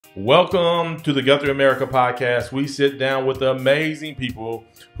Welcome to the Guthrie America podcast. We sit down with amazing people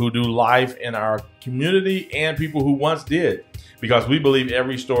who do life in our community and people who once did, because we believe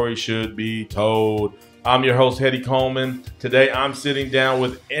every story should be told. I'm your host, Hetty Coleman. Today, I'm sitting down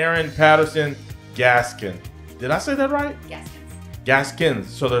with Aryn Patterson Gaskins. Did I say that right? Gaskins. Gaskins.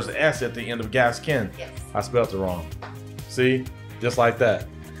 So there's an S at the end of Gaskins. Yes. I spelled it wrong. See? Just like that.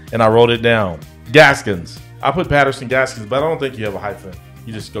 And I wrote it down. Gaskins. I put Patterson Gaskins, but I don't think you have a hyphen.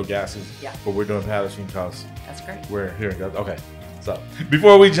 You just go Gaskins. Yeah. But we're doing Patterson because That's great. we're here. Okay. So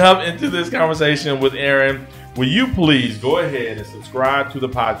before we jump into this conversation with Aryn, will you please go ahead and subscribe to the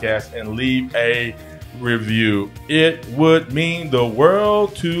podcast and leave a review? It would mean the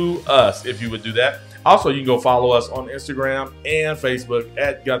world to us if you would do that. Also, you can go follow us on Instagram and Facebook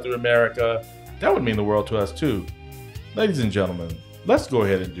at GuthrieAmerica. That would mean the world to us too. Ladies and gentlemen, let's go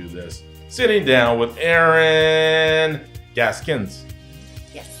ahead and do this. Sitting down with Aryn Gaskins.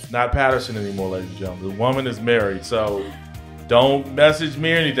 Yes. Not Patterson anymore, ladies and gentlemen. The woman is married, so don't message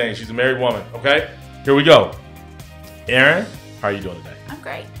me or anything. She's a married woman, okay? Here we go. Aryn, how are you doing today? I'm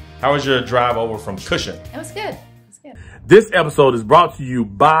great. How was your drive over from Cushing? It was good. This episode is brought to you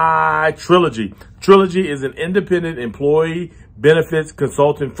by Trilogy. Trilogy is an independent employee benefits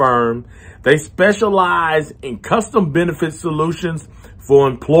consulting firm. They specialize in custom benefit solutions for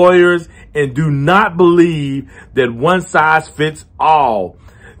employers and do not believe that one size fits all.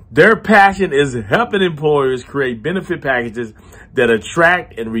 Their passion is helping employers create benefit packages that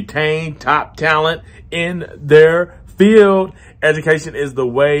attract and retain top talent in their field. Education is the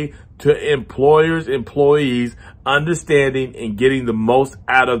way to employees understanding and getting the most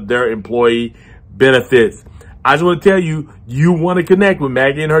out of their employee benefits. I just want to tell you, you want to connect with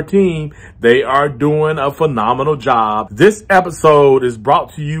Maggie and her team. They are doing a phenomenal job. This episode is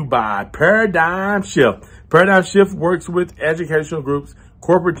brought to you by Paradigm Shift. Paradigm Shift works with educational groups,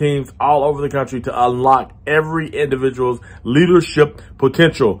 corporate teams all over the country to unlock every individual's leadership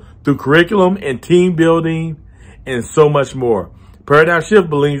potential through curriculum and team building and so much more. Paradigm Shift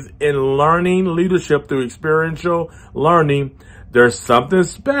believes in learning leadership through experiential learning. There's something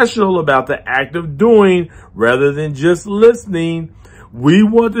special about the act of doing rather than just listening. We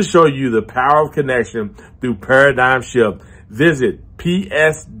want to show you the power of connection through Paradigm Shift. Visit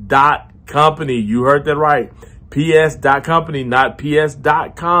ps.company. You heard that right. ps.company, not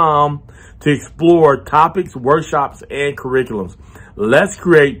ps.com, to explore topics, workshops, and curriculums. Let's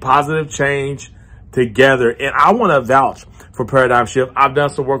create positive change together. And I want to vouch for Paradigm Shift. I've done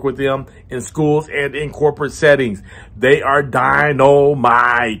some work with them in schools and in corporate settings. They are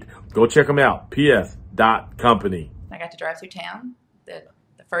dynamite. Go check them out. ps.company. I got to drive through town. The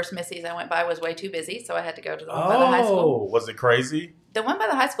first Missy's I went by was way too busy, so I had to go to the one by the high school. Was it crazy? The one by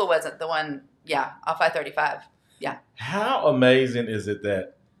the high school wasn't the one, off I-35. Yeah. How amazing is it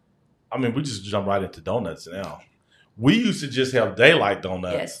that, we just jump right into donuts now. We used to just have daylight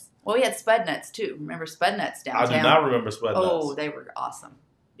donuts. Yes. Well, we had Spud Nuts, too. Remember Spud Nuts downtown? I do not remember Spud Nuts. Oh, they were awesome.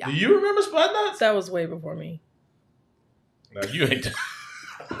 Yeah. Do you remember Spud Nuts? That was way before me. No, you ain't.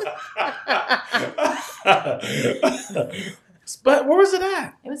 Spud, where was it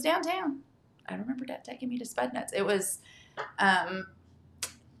at? It was downtown. I remember Dad taking me to Spud Nuts. It was, I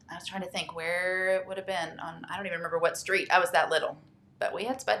was trying to think where it would have been on, I don't even remember what street. I was that little. But we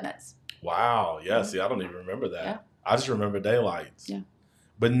had Spud Nuts. Wow. Yeah, see, I don't even remember that. Yeah. I just remember daylights. Yeah.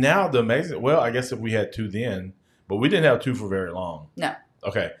 But now the amazing, well, I guess if we had two then, but we didn't have two for very long. No.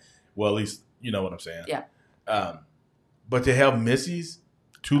 Okay. Well, at least you know what I'm saying. Yeah. But to have Missy's,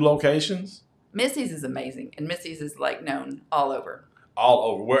 two locations. Missy's is amazing. And Missy's is like known all over. All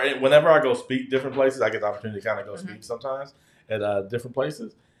over. Whenever I go speak different places, I get the opportunity to kind of go speak sometimes at different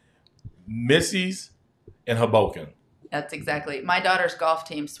places. Missy's and Hoboken. That's exactly. My daughter's golf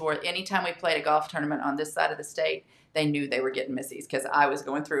team swore anytime we played a golf tournament on this side of the state, they knew they were getting Missy's because I was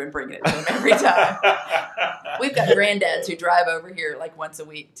going through and bringing it to them every time. We've got granddads who drive over here like once a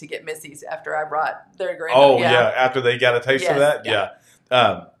week to get Missy's after I brought their granddad. Oh, yeah. After they got a taste of that? Yeah.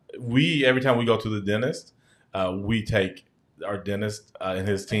 Every time we go to the dentist, we take our dentist and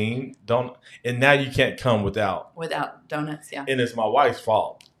his team. And now you can't come without donuts, yeah. And it's my wife's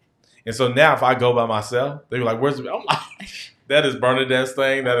fault. And so now if I go by myself, they're like, where's the... I'm like, that is Bernadette's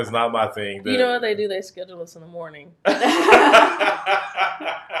thing. That is not my thing. You know what they do? They schedule us in the morning.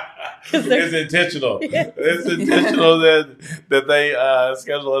 It's intentional. Yeah. It's intentional that they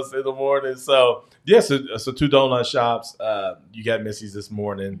schedule us in the morning. So, yes, so two donut shops. You got Missy's this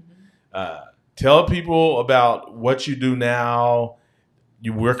morning. Tell people about what you do now.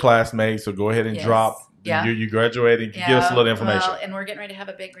 We're classmates, so go ahead and drop. Yeah. You graduated. Give us a little information. Well, and we're getting ready to have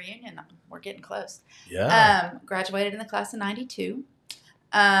a big reunion. We're getting close. Yeah. Graduated in the class of 92.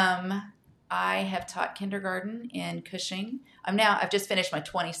 I have taught kindergarten in Cushing. I've just finished my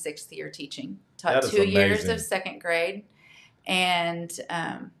 26th year teaching. Taught 2 years of second grade, and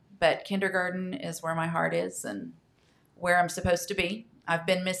but kindergarten is where my heart is and where I'm supposed to be. I've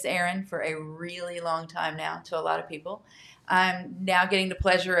been Miss Aryn for a really long time now to a lot of people. I'm now getting the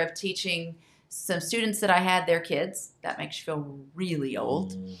pleasure of teaching some students that I had their kids. That makes you feel really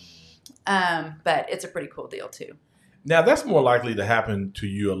old. But it's a pretty cool deal too. Now that's more likely to happen to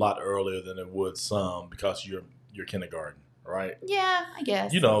you a lot earlier than it would some because you're kindergarten, right? Yeah, I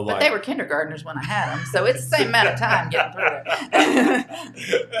guess. But they were kindergartners when I had them, so it's the same amount of time getting through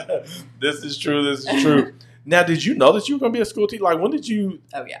it. This is true. Now, did you know that you were going to be a school teacher? Like, when did you?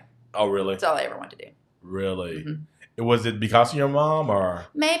 Oh yeah. Oh really? That's all I ever wanted to do. Really? Mm-hmm. Was it because of your mom or?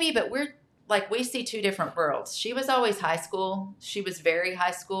 Maybe, but we see two different worlds. She was always high school. She was very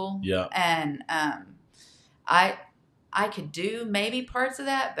high school. Yeah. And I could do maybe parts of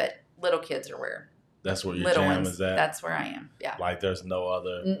that, but little kids are where. That's where your little jam ones, is at? That's where I am, yeah. Like there's no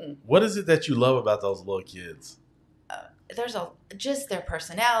other. Mm-mm. What is it that you love about those little kids? There's just their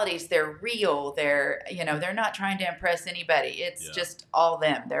personalities. They're real. They're not trying to impress anybody. It's just all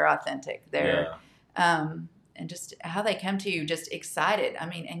them. They're authentic. They're and just how they come to you, just excited. I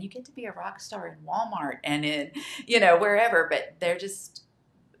mean, and you get to be a rock star in Walmart and in wherever, but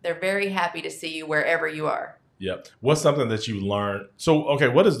they're very happy to see you wherever you are. Yep. What's something that you learned? So, okay,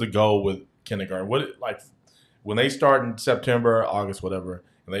 what is the goal with kindergarten? When they start in September, August, whatever,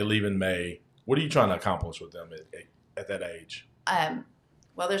 and they leave in May, what are you trying to accomplish with them at that age?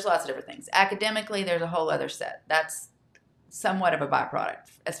 Well, there's lots of different things. Academically, there's a whole other set. That's somewhat of a byproduct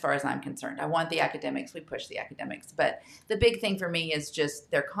as far as I'm concerned. I want the academics. We push the academics. But the big thing for me is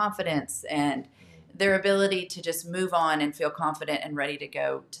just their confidence and their ability to just move on and feel confident and ready to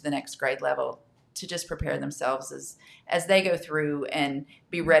go to the next grade level, to just prepare themselves as they go through and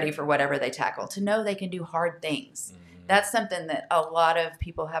be ready for whatever they tackle, to know they can do hard things. That's something that a lot of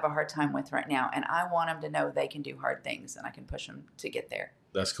people have a hard time with right now, and I want them to know they can do hard things, and I can push them to get there.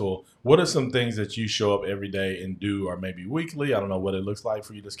 That's cool. What are some things that you show up every day and do, or maybe weekly? I don't know what it looks like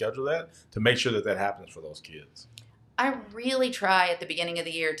for you to schedule that, to make sure that happens for those kids. I really try at the beginning of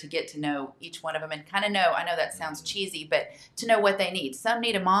the year to get to know each one of them and kind of know, I know that sounds cheesy, but to know what they need. Some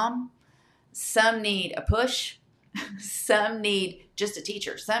need a mom. Some need a push. Some need just a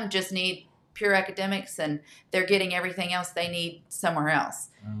teacher. Some just need pure academics, and they're getting everything else they need somewhere else.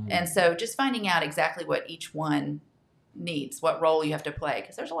 And so just finding out exactly what each one needs, what role you have to play,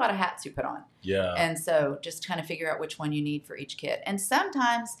 because there's a lot of hats you put on. Yeah. And so just kind of figure out which one you need for each kid. And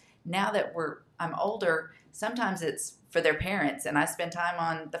sometimes, now that I'm older, sometimes it's for their parents, and I spend time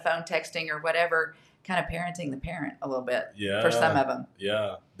on the phone texting or whatever, kind of parenting the parent a little bit for some of them.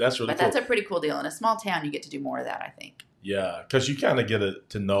 Yeah, that's really cool. But that's a pretty cool deal. In a small town, you get to do more of that, I think. Yeah, because you kind of get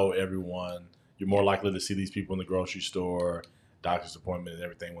to know everyone. You're more likely to see these people in the grocery store, doctor's appointment, and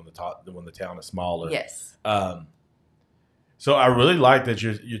everything when the town is smaller. Yes. So I really like that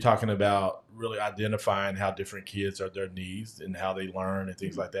you're talking about really identifying how different kids are, their needs and how they learn and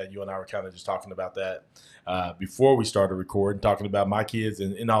things like that. You and I were kind of just talking about that before we started recording, talking about my kids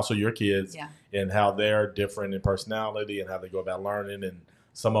and also your kids and how they're different in personality and how they go about learning. And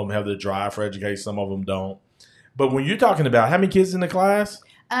some of them have the drive for education, some of them don't. But when you're talking about how many kids in the class?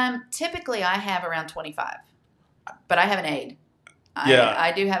 Typically, I have around 25, but I have an aide.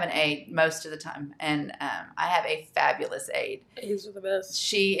 I do have an aide most of the time, and I have a fabulous aide. Aides are the best.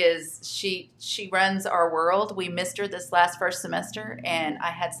 She runs our world. We missed her this first semester, and I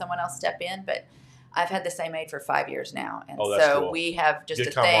had someone else step in, but I've had the same aide for 5 years now, and so cool. We have just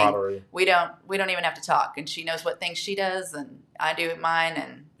a thing. We don't even have to talk, and she knows what things she does, and I do mine,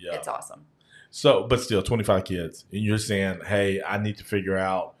 and it's awesome. So, but still, 25 kids, and you're saying, hey, I need to figure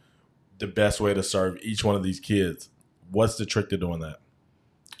out the best way to serve each one of these kids. What's the trick to doing that?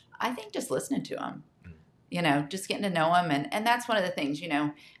 I think just listening to them, just getting to know them. And that's one of the things,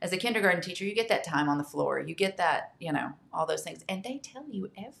 as a kindergarten teacher, you get that time on the floor. You get that, all those things. And they tell you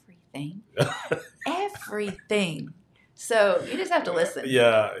everything. Everything. So you just have to listen.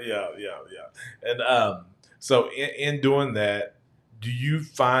 Yeah. And so in doing that, do you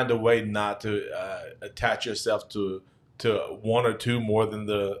find a way not to attach yourself to one or two more than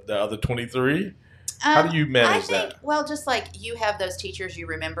the other 23? How do you manage that? Well, just like you have those teachers you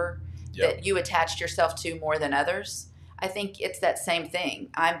remember that you attached yourself to more than others, I think it's that same thing.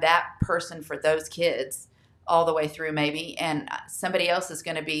 I'm that person for those kids all the way through maybe, and somebody else is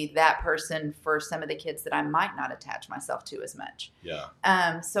going to be that person for some of the kids that I might not attach myself to as much.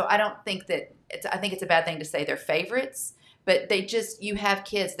 Yeah. So I don't think I think it's a bad thing to say they're favorites, but you have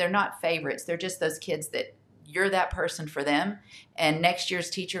kids, they're not favorites. They're just those kids that you're that person for them, and next year's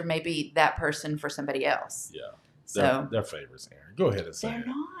teacher may be that person for somebody else. Yeah. So they're favorites, Aaron. Go ahead and say they're it.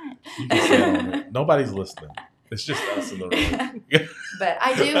 not. You can say it on it. Nobody's listening. It's just us in the room. But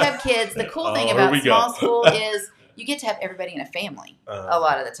I do have kids. The cool thing here about we small go. school is you get to have everybody in a family a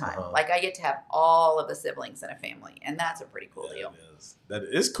lot of the time. Like I get to have all of the siblings in a family, and that's a pretty cool deal. That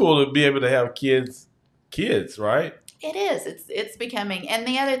is cool to be able to have kids, right? It is. It's becoming. And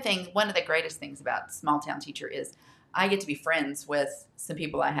the other thing, one of the greatest things about small town teacher is I get to be friends with some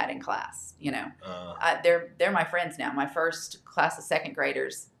people I had in class. You know, they're my friends now. My first class of second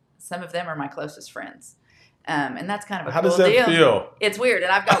graders, some of them are my closest friends. And that's kind of a How cool does that deal. feel? It's weird.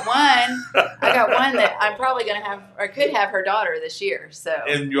 And I've got one that I'm probably going to have, or could have her daughter this year. So.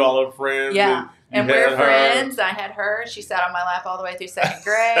 And you all are friends. Yeah. And we're friends. I had her. She sat on my lap all the way through second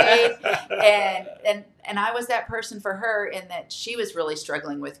grade. and I was that person for her in that she was really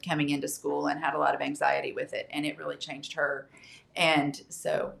struggling with coming into school and had a lot of anxiety with it. And it really changed her. And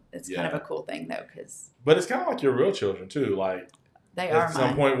so it's kind of a cool thing, though. But it's kind of like your real children, too. Like, they are at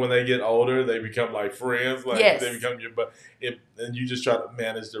some point when they get older, they become like friends. Like yes. They become your, and you just try to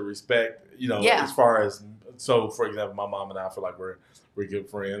manage the respect, you know, yeah. as far as, so for example, my mom and I feel like we're good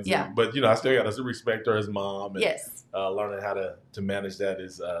friends. Yeah. But, you know, I still got to respect her as mom. And, yes. Learning how to manage that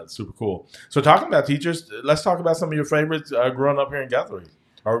is super cool. So talking about teachers, let's talk about some of your favorites growing up here in Guthrie.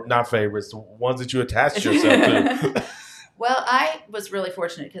 Or not favorites, the ones that you attached yourself to. Well, I was really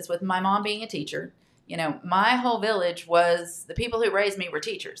fortunate because with my mom being a teacher, you know, my whole village was, the people who raised me were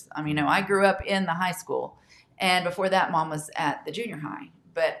teachers. I mean, you know, I grew up in the high school. And before that, Mom was at the junior high.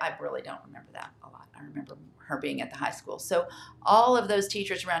 But I really don't remember that a lot. I remember her being at the high school. So all of those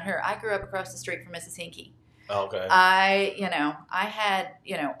teachers around her, I grew up across the street from Mrs. Hinkey. Okay. I had,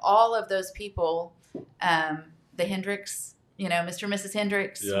 all of those people, the Hendricks, Mr. and Mrs.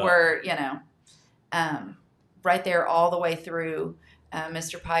 Hendricks were, right there all the way through.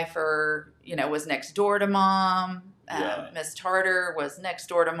 Mr. Pfeiffer, was next door to Mom. Miss Tarter was next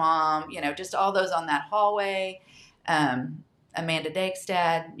door to Mom. Just all those on that hallway. Amanda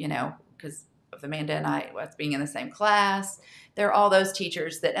Dagstad, because of Amanda and I being in the same class. There are all those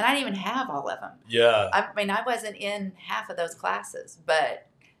teachers that, and I didn't even have all of them. Yeah. I mean, I wasn't in half of those classes, but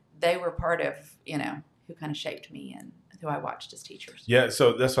they were part of, who kind of shaped me and who I watched as teachers. Yeah,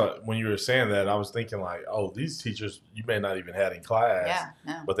 so that's why when you were saying that, I was thinking like, oh, these teachers you may not even had in class,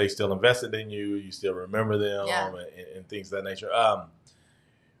 but they still invested in you. You still remember them and things of that nature.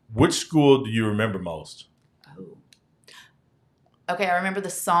 Which school do you remember most? Oh. Okay, I remember the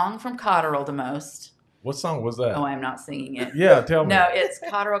song from Cotterell the most. What song was that? Oh, I'm not singing it. Yeah, tell me. No, it's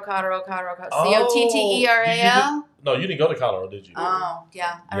Cotterell, Cotterell. No, you didn't go to Cotterell, did you? Oh,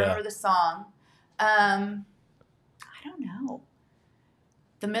 yeah. I remember the song. I don't know.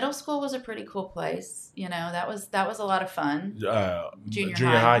 The middle school was a pretty cool place. That was a lot of fun. Junior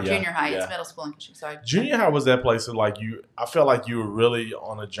high. Junior high. It's middle school in Cushing. So Junior high was that place that I felt like you were really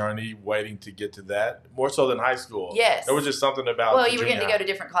on a journey waiting to get to that, more so than high school. Yes. There was just something about Well, you were getting to go to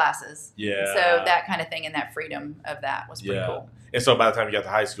different classes. Yeah. So that kind of thing and that freedom of that was pretty cool. And so by the time you got to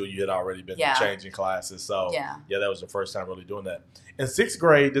high school, you had already been changing classes. So that was the first time really doing that. In sixth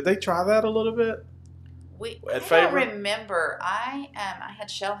grade, did they try that a little bit? I don't remember. I had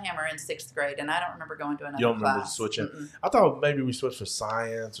Shellhammer in sixth grade, and I don't remember going to another class. You don't remember switching? Mm-mm. I thought maybe we switched for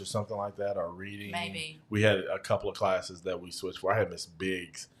science or something like that, or reading. Maybe. We had a couple of classes that we switched for. I had Miss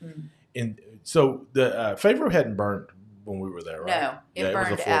Biggs. Mm. And so the Favor hadn't burned when we were there, right? No, it burned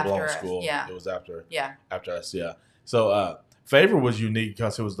was a full-blown after school. us. Yeah. It was after us, yeah. So Favor was unique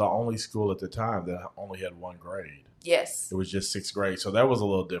because it was the only school at the time that only had one grade. Yes. It was just sixth grade. So that was a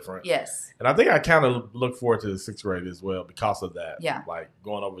little different. Yes. And I think I kind of look forward to the sixth grade as well because of that. Yeah. Like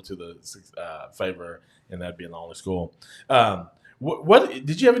going over to the Favor and that being the only school. What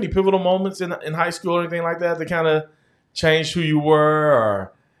did you have any pivotal moments in high school or anything like that that kind of changed who you were?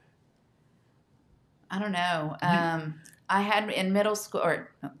 Or I don't know. I had in middle school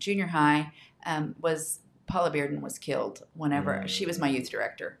or junior high was Paula Bearden was killed whenever she was my youth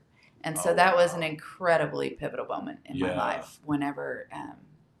director. And so that was an incredibly pivotal moment in my life whenever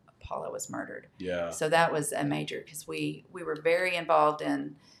Paula was murdered. Yeah. So that was a major because we were very involved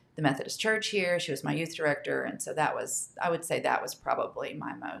in the Methodist Church here. She was my youth director. And so I would say that was probably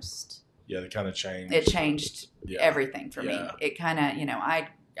my most. Yeah, it kind of changed. It changed everything for me. It kind of,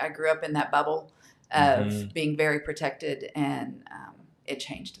 I grew up in that bubble of being very protected and it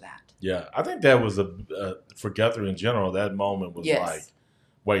changed that. Yeah. I think that was for Guthrie in general, that moment was like,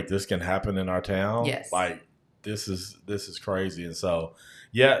 wait, this can happen in our town? Yes. Like, this is crazy. And so,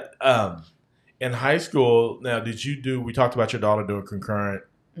 in high school, now, we talked about your daughter doing concurrent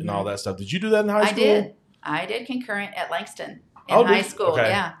and all that stuff. Did you do that in high school? I did. I did concurrent at Langston in Oh, high school. okay.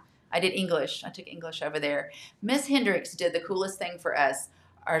 Yeah. I did English. I took English over there. Miss Hendricks did the coolest thing for us.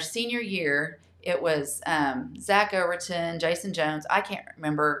 Our senior year, it was Zach Overton, Jason Jones. I can't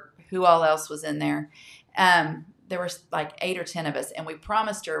remember who all else was in there. There were like 8 or 10 of us, and we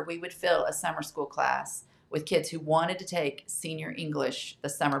promised her we would fill a summer school class with kids who wanted to take senior English the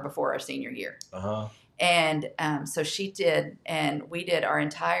summer before our senior year. Uh-huh. And so she did, and we did our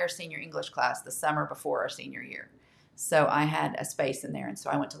entire senior English class the summer before our senior year. So I had a space in there, and so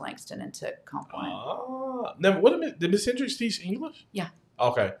I went to Langston and took Comp 1. Now, did Miss Hendricks teach English? Yeah.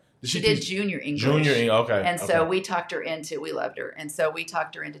 Okay. She did junior English. Junior English, okay. And so we talked her into, we loved her, and so we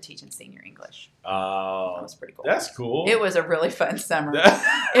talked her into teaching senior English. Oh. That was pretty cool. That's cool. It was a really fun summer.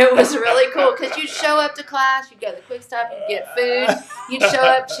 It was really cool because you'd show up to class, you'd go to the quick stop, you'd get food, you'd show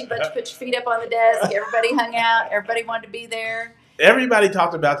up, she'd let you put your feet up on the desk, everybody hung out, everybody wanted to be there. Everybody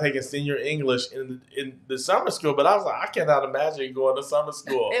talked about taking senior English in the summer school, but I was like, I cannot imagine going to summer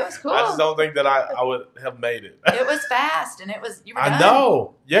school. It was cool. I just don't think that I would have made it. It was fast, and you were done. I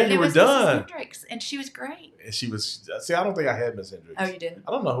know. Yeah, and you were Mrs. done. Hendricks, and she was great. And she was, see, I don't think I had Miss Hendricks. Oh, you didn't?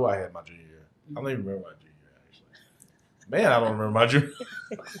 I don't know who I had my junior year. I don't even remember my junior year, actually. Man, I don't remember my junior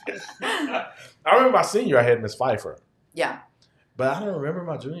I remember my senior, I had Miss Pfeiffer. Yeah. But I don't remember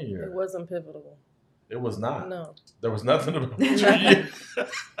my junior year. It wasn't pivotal. It was not. No. There was nothing about my junior year.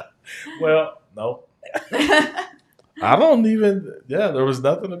 Well, no. I don't even, there was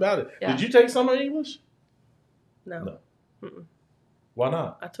nothing about it. Yeah. Did you take summer English? No. Why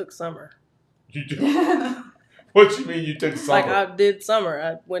not? I took summer. You did? What you mean you took summer? Like I did summer.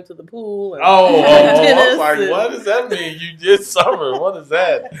 I went to the pool. And I tennis was like, what does that mean? You did summer. What is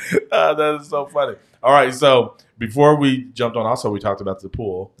that? That is so funny. All right, so before we jumped on, also we talked about the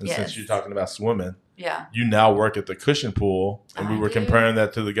pool. And since you're talking about swimming, you now work at the Cushing pool, and we were comparing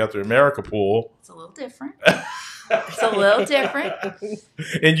that to the GuthrieAmerica pool. It's a little different. It's a little different.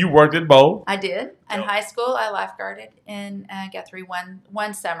 And you worked at both? I did. In high school, I lifeguarded in Guthrie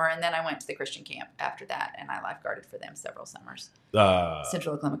one summer, and then I went to the Christian camp after that, and I lifeguarded for them several summers.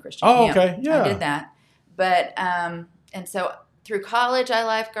 Central Oklahoma Christian Camp. Okay, yeah. I did that. But, and so through college, I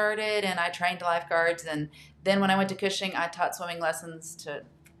lifeguarded, and I trained lifeguards, and then when I went to Cushing, I taught swimming lessons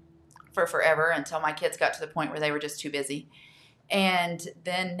for forever until my kids got to the point where they were just too busy. And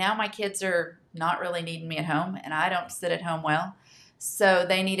then now my kids are not really needing me at home, and I don't sit at home well. So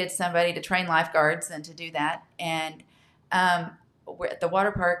they needed somebody to train lifeguards and to do that. And we're at the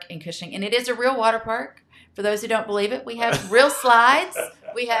water park in Cushing, and it is a real water park. For those who don't believe it, we have real slides.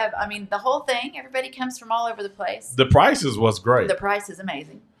 We have, the whole thing. Everybody comes from all over the place. The prices was great. The price is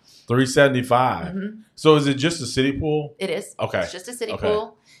amazing. $375. Mm-hmm. So is it just a city pool? It is. Okay. It's just a city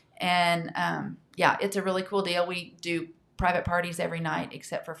pool. And, it's a really cool deal. We do private parties every night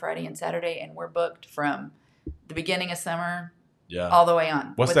except for Friday and Saturday, and we're booked from the beginning of summer all the way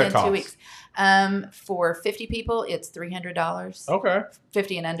on. What's within that cost? 2 weeks. For 50 people, it's $300. Okay.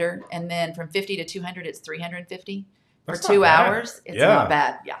 50 and under, and then from 50 to 200, it's $350 for That's 2 not bad. hours. It's not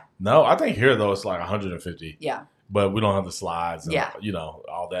bad. Yeah. No, I think here though it's like 150. Yeah. But we don't have the slides and Yeah.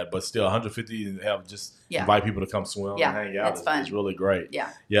 all that. But still 150 and have just Yeah. invite people to come swim Yeah, and hang out. it's fun. It's really great. Yeah.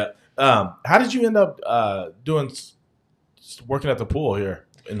 Yeah. How did you end up working at the pool here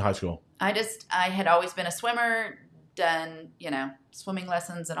in high school? I had always been a swimmer, done, swimming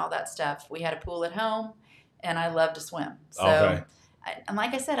lessons and all that stuff. We had a pool at home, and I love to swim. So, and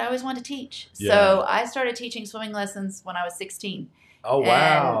like I said, I always wanted to teach. Yeah. So I started teaching swimming lessons when I was 16. Oh,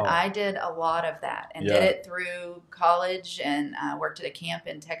 wow. And I did a lot of that and did it through college, and worked at a camp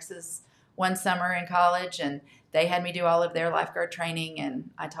in Texas one summer in college, and they had me do all of their lifeguard training, and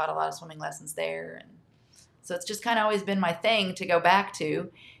I taught a lot of swimming lessons there. And so it's just kind of always been my thing to go back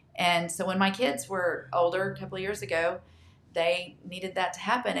to. And so when my kids were older, a couple of years ago, they needed that to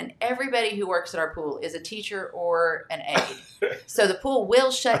happen. And everybody who works at our pool is a teacher or an aide. So the pool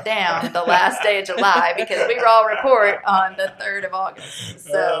will shut down the last day of July because we all report on the 3rd of August.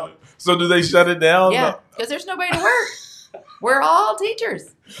 So do they shut it down? Yeah, because there's nobody to work. We're all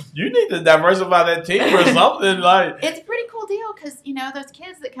teachers. You need to diversify that team or something. It's a pretty cool deal because, those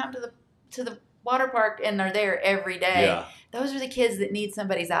kids that come to the water park and are there every day, those are the kids that need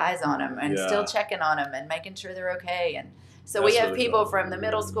somebody's eyes on them and still checking on them and making sure they're okay. And so we have people from the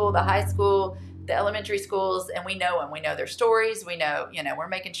middle school, the high school, the elementary schools, and we know them. We know their stories. We know, we're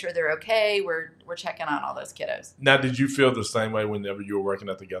making sure they're okay. We're checking on all those kiddos. Now, did you feel the same way whenever you were working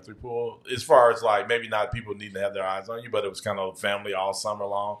at the Guthrie pool? As far as like maybe not people needing to have their eyes on you, but it was kind of family all summer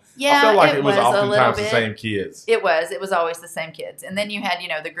long. Yeah, I felt like it was a oftentimes little the bit. same kids. It was always the same kids. And then you had,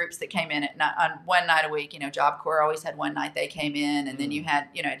 the groups that came in on one night a week. Job Corps always had one night they came in, and then you had,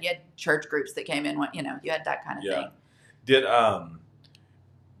 you had church groups that came in. You had that kind of thing. Did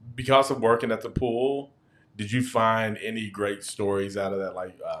because of working at the pool, did you find any great stories out of that?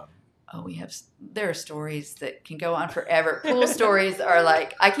 Like, there are stories that can go on forever. Pool stories are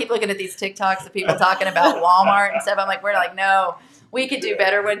like, I keep looking at these TikToks of people talking about Walmart and stuff. I'm like, we're like, no, we could do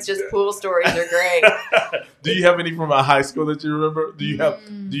better ones. Just pool stories are great. Do you have any from a high school that you remember? Do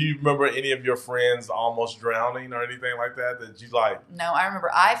you remember any of your friends almost drowning or anything like that you like? No, I remember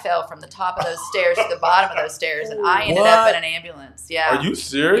I fell from the top of those stairs to the bottom of those stairs, and I ended up in an ambulance. Yeah. Are you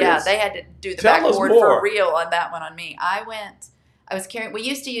serious? Yeah, they had to do the backboard for real on that one on me. I was carrying, we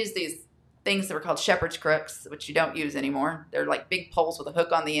used to use these things that were called shepherd's crooks, which you don't use anymore. They're like big poles with a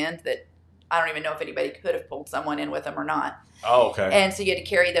hook on the end that I don't even know if anybody could have pulled someone in with them or not. Oh, okay. And so you had to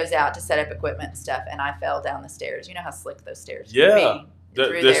carry those out to set up equipment and stuff. And I fell down the stairs. You know how slick those stairs can be.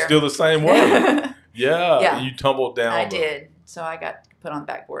 They're still the same way. Yeah. You tumbled down. I did. So I got put on the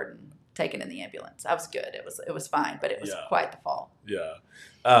backboard and taken in the ambulance. I was good. It was fine, but it was quite the fall. Yeah.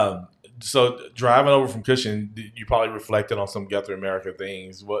 So driving over from Cushing, you probably reflected on some GuthrieAmerica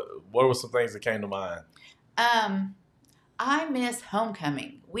things. What were some things that came to mind? I miss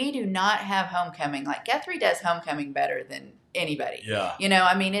homecoming. We do not have homecoming. Like Guthrie does homecoming better than anybody. Yeah.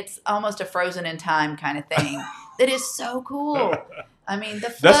 It's almost a frozen in time kind of thing that is so cool. I mean, the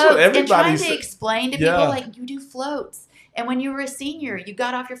floats. That's what everybody and trying to explain to people, like, you do floats. And when you were a senior, you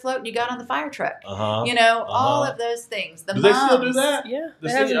got off your float and you got on the fire truck. All of those things. The do mums. they still do that? Yeah. It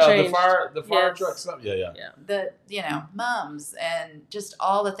hasn't changed. The fire truck stuff? Yeah. The, mums and just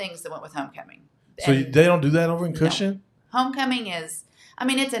all the things that went with homecoming. So they don't do that over in Cushing? No. Homecoming is,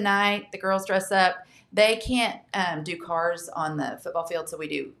 it's a night. The girls dress up. They can't do cars on the football field, so we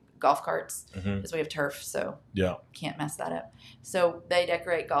do golf carts because we have turf, so can't mess that up. So they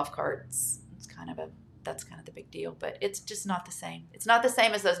decorate golf carts. That's kind of the big deal, but it's just not the same. It's not the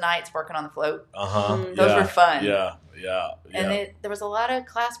same as those nights working on the float. Those were fun. Yeah. And there was a lot of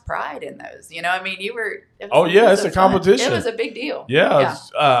class pride in those. You were. It's a competition. It was a big deal. Yeah.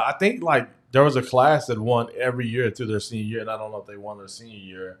 I think like there was a class that won every year through their senior year, and I don't know if they won their senior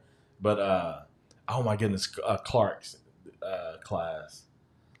year, but oh my goodness, Clark's class,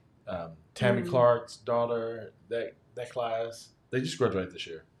 Tammy Clark's daughter, that class. They just graduated this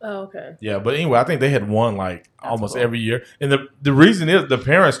year. Oh, okay. Yeah, but anyway, I think they had won like almost every year. And the reason is the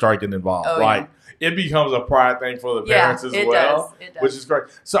parents start getting involved. It becomes a pride thing for the parents as well. It does. Which is great.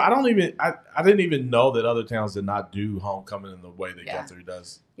 So I didn't even know that other towns did not do homecoming in the way that Guthrie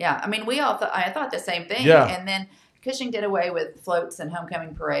does. Yeah. I thought the same thing. Yeah. And then Cushing did away with floats and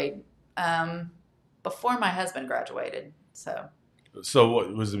homecoming parade before my husband graduated. So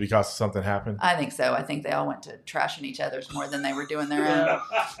what, was it because something happened? I think so. I think they all went to trashing each other's more than they were doing their own.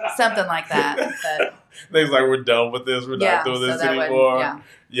 Something like that. But they was like, we're done with this. We're not doing this anymore.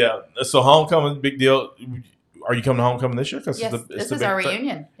 Yeah. So homecoming, big deal. Are you coming to homecoming this year? Yes, this is our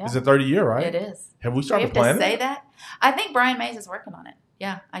reunion. It's the 30th year, right? It is. Have we started planning? Do we have to say that? I think Brian Mays is working on it.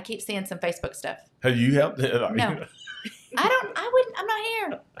 Yeah. I keep seeing some Facebook stuff. Have you helped? No. I'm not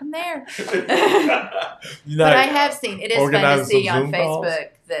here. I'm there. But I have seen, it is fun to see on Facebook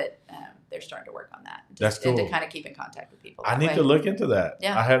that they're starting to work on that. That's cool. And to kind of keep in contact with people. I need to look into that.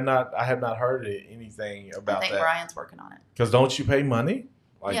 Yeah. I have not heard anything about that. I think Brian's working on it. Because don't you pay money?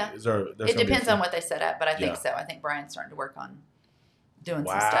 Like, it depends on what they set up, but I think so. I think Brian's starting to work on doing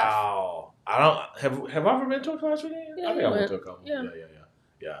some stuff. Wow. I don't have I ever been to a class reunion? Yeah, I think I went to a couple.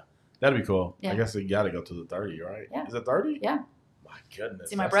 Yeah. That'd be cool. Yeah. I guess you got to go to the 30, right? Yeah. Is it 30? Yeah. My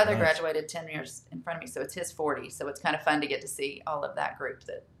goodness. See, my brother graduated 10 years in front of me, so it's his 40. So it's kind of fun to get to see all of that group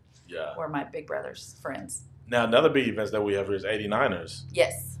that were my big brother's friends. Now, another big event that we have here is 89ers.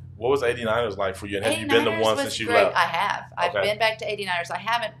 Yes. What was 89ers like for you? And have you been to one since you left? I have. I've been back to 89ers. I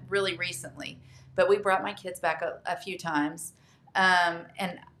haven't really recently, but we brought my kids back a few times.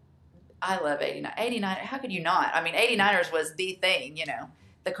 And I love 89. 89, how could you not? I mean, 89ers was the thing,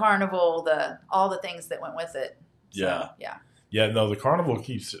 the carnival, all the things that went with it. So, no, the carnival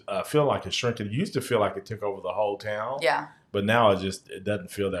keeps feel like it's shrinking. It used to feel like it took over the whole town. Yeah. But now it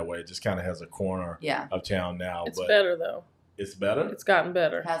doesn't feel that way. It just kind of has a corner of town now. It's better though. It's better? It's gotten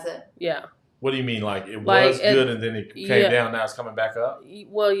better. Has it? Yeah. What do you mean? Like it was good and then it came down, now it's coming back up?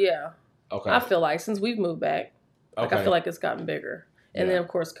 Well, yeah. Okay. I feel like since we've moved back, I feel like it's gotten bigger. And then, of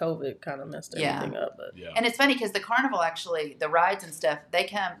course, COVID kind of messed everything up. But And it's funny because the carnival actually, the rides and stuff, they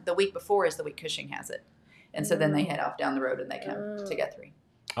come the week before is the week Cushing has it. And so then they head off down the road and they come to Guthrie.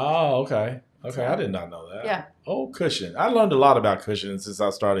 Oh, okay. Okay, I did not know that. Yeah. Oh, Cushing. I learned a lot about Cushing since I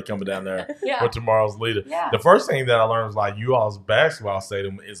started coming down there Yeah. with Tomorrow's Leader. Yeah. The first thing that I learned was like you all's basketball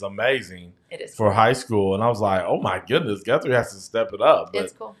stadium is amazing. It is for high school. And I was like, oh my goodness, Guthrie has to step it up. But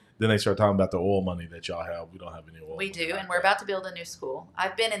it's cool. then they start talking about the oil money that y'all have. We don't have any oil. We do, and we're about to build a new school.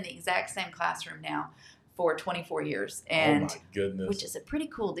 I've been in the exact same classroom now for 24 years, and oh my goodness, which is a pretty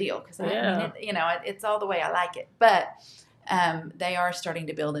cool deal because it's all the way I like it. But they are starting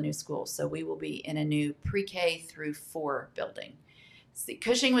to build a new school, so we will be in a new pre-K through 4 building. See,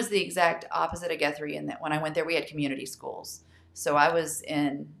 Cushing was the exact opposite of Guthrie in that when I went there, we had community schools. So I was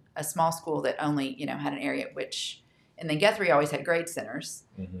in a small school that only had an area which. And then Guthrie always had grade centers.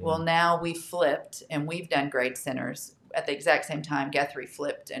 Mm-hmm. Well, now we flipped, and we've done grade centers at the exact same time. Guthrie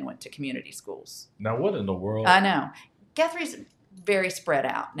flipped and went to community schools. Now, what in the world? I know. Guthrie's very spread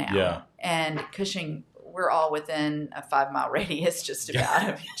out now. Yeah. And Cushing, we're all within a 5-mile radius just about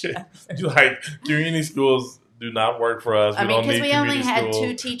of each other. Like, community schools do not work for us. I mean, because we only had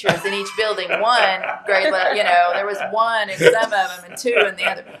 2 teachers in each building. One grade level, there was 1 in some of them and 2 in the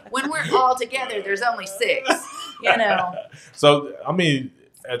other. When we're all together, there's only 6. So, I mean,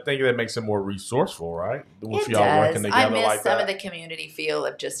 I think that makes it more resourceful, right? It y'all does. working together I miss like some that. of the community feel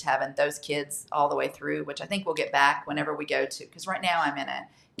of just having those kids all the way through, which I think we'll get back whenever we go to. Because right now I'm in a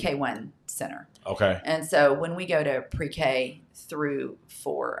K-1 center. Okay. And so when we go to pre-K through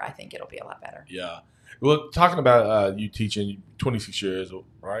 4, I think it'll be a lot better. Yeah. Well, talking about you teaching 26 years,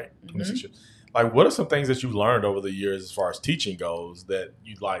 right? 26 years. Like, what are some things that you've learned over the years as far as teaching goes that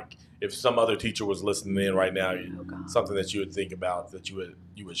you'd like, if some other teacher was listening in right now, something that you would think about that you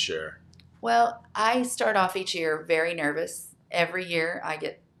would share? Well, I start off each year very nervous. Every year I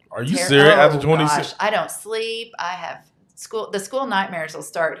get Are you serious? After 26? Gosh, I don't sleep. I have the school nightmares will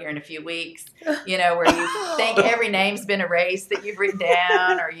start here in a few weeks, where you think every name's been erased that you've written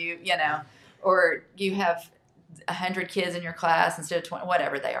down, or or you have 100 kids in your class instead of 20,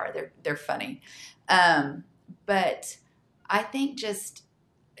 whatever they are. They're funny. But I think just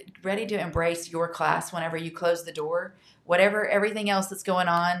ready to embrace your class whenever you close the door. Whatever, everything else that's going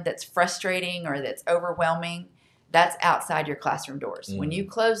on that's frustrating or that's overwhelming, that's outside your classroom doors. Mm. When you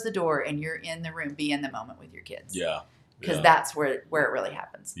close the door and you're in the room, be in the moment with your kids. Yeah. Because that's where it really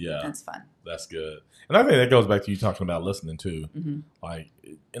happens. Yeah. That's fun. That's good. And I think that goes back to you talking about listening too. Mm-hmm. Like,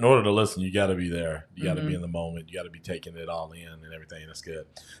 in order to listen, you got to be there. You got to be in the moment. You got to be taking it all in and everything. That's good.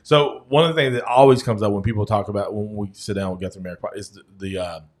 So one of the things that always comes up when people talk about, when we sit down with GuthrieAmerica, is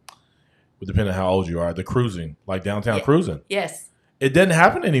the depending on how old you are, the cruising, like downtown cruising. Yes. It doesn't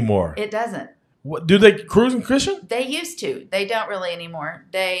happen anymore. It doesn't. What, do they cruise in Cushing? They used to. They don't really anymore.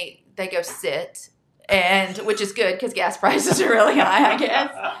 They go sit. And which is good because gas prices are really high, I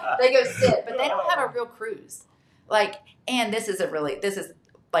guess. They go sit, but they don't have a real cruise. And this is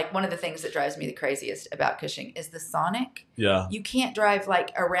like one of the things that drives me the craziest about Cushing is the Sonic. Yeah. You can't drive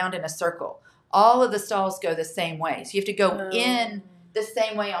around in a circle. All of the stalls go the same way. So you have to go in the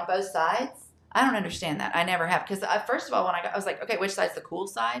same way on both sides. I don't understand that. I never have. Because first of all, when I was like, okay, which side's the cool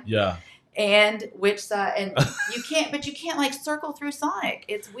side? Yeah. And which side? And you can't circle through Sonic.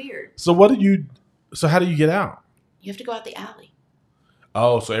 It's weird. So how do you get out? You have to go out the alley.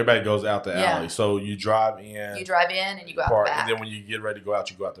 Oh, so everybody goes out the alley. So you drive in. You drive in and you go out the back. And then when you get ready to go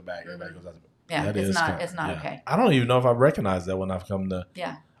out, you go out the back. Everybody goes out the back. Yeah, it's not okay. I don't even know if I've recognized that when I've come to.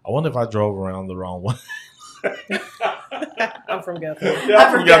 Yeah. I wonder if I drove around the wrong way. I'm from Guthrie. Yeah,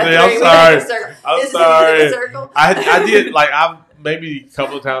 I'm from Guthrie. I'm sorry. I'm sorry. I did, I've maybe a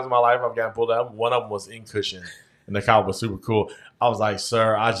couple of times in my life I've gotten pulled out. One of them was in Cushing. And the cop was super cool. I was like,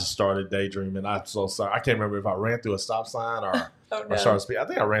 sir, I just started daydreaming. I'm so sorry. I can't remember if I ran through a stop sign or started speaking. I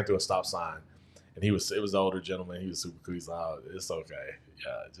think I ran through a stop sign. And it was the older gentleman. He was super cool. He's like, oh, it's okay.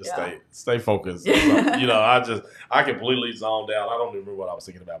 Yeah, just stay focused. I completely zoned out. I don't even remember what I was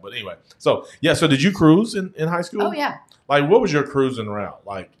thinking about. But anyway, so did you cruise in high school? Oh, yeah. Like, what was your cruising route?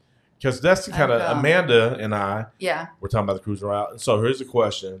 Like, because that's the kind of, Amanda and I were talking about the cruising route. And so here's the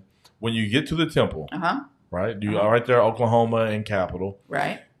question. When you get to the temple, right? Do you right there, Oklahoma and Capitol?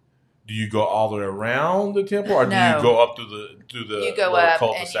 Right. Do you go all the way around the temple, or do you go up through the you go up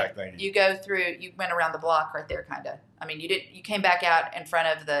cul-de-sac thing? You go through. You went around the block right there, kind of. I mean, you came back out in front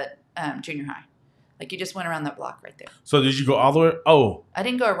of the junior high. Like you just went around that block right there. So did you go all the way? Oh. I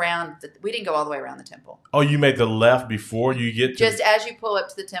didn't go around. We didn't go all the way around the temple. Oh, you made the left before you get to. Just as you pull up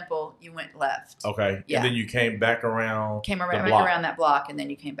to the temple, you went left. Okay. Yeah. And then you came back around. Came around, back around that block, and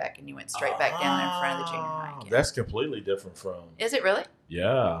then you came back and you went straight back down in front of the junior high. Again. That's completely different from. Is it really?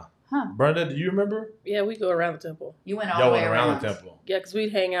 Yeah. Huh. Brenda, do you remember? Yeah, we go around the temple. You went all the way around the temple. Yeah, because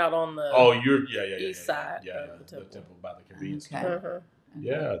we'd hang out on the east side. Yeah, the temple by the convenience Okay. store.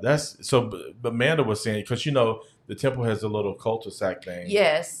 Yeah, that's so. But Amanda was saying because the temple has a little cul-de-sac thing.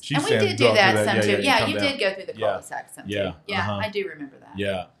 Yes, and we did do that some too. Yeah, you did go through the cul-de-sac some too. Yeah, I do remember that.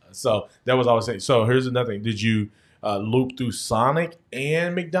 Yeah, so that was always saying. So here's another thing: did you loop through Sonic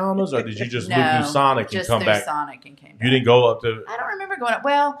and McDonald's, or did you just loop through Sonic and come back? Sonic and came back. You didn't go up to. I don't remember going up.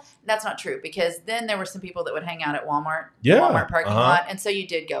 Well, that's not true because then there were some people that would hang out at Walmart. Yeah, Walmart parking lot, and so you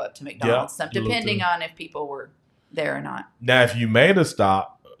did go up to McDonald's. Some depending on if people were there or not. Now, if you made a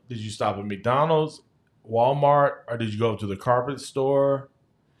stop. Did you stop at McDonald's, Walmart, or did you go to the carpet store?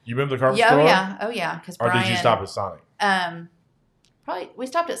 You remember the carpet store? Oh yeah. Or did you stop at Sonic? Probably we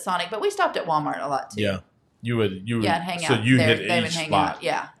stopped at Sonic, but we stopped at Walmart a lot too. Yeah, you would. Hang out. So you hit each each spot. Out.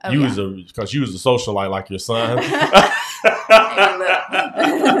 Yeah. Oh, you was because you was a socialite like your son.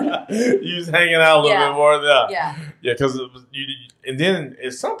 You was hanging out a little bit more than Yeah. Yeah, because you. And then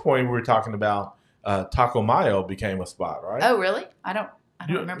at some point we were talking about Taco Mayo became a spot, right? Oh really? I don't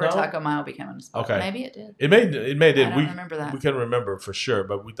remember Taco Mayo becoming a spot. Okay. Maybe it did. It made it. I don't remember that. We couldn't remember for sure,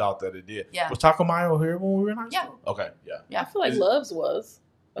 but we thought that it did. Yeah. Was Taco Mayo here when we were in high school? Yeah. Okay. Yeah. I feel like Love's was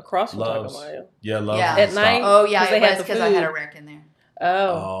across from Love's. Taco Mayo. Yeah, Love's. Yeah. At night. Oh yeah, it was because because I had a wreck in there.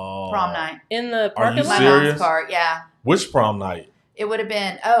 Oh. Prom night. In the Are you parking My lot? serious? mom's car. Yeah. Which prom night? It would have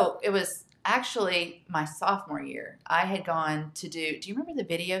been. It was actually my sophomore year. I had gone to do you remember the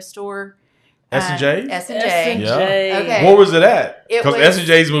video store? S&J? S&J. Yeah. Okay. Where was it at? It Because was-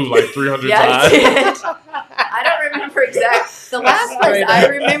 S&J's moved like 300 Yeah, times. it did. I don't remember exactly. The last place I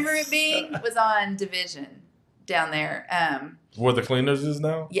remember it being was on Division down there. Where the cleaners is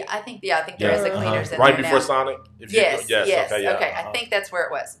now? Yeah, I think there is a cleaners in right there before now. Sonic? Yes. Okay, yeah. Okay, I think that's where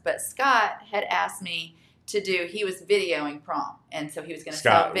it was. But Scott had asked me to do. He was videoing prom, and so he was going to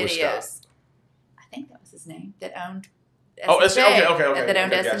sell videos. I think that was his name that owned. S&J. Okay. That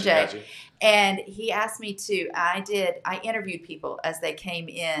owned S&J. Gotcha. And he asked me to. I interviewed people as they came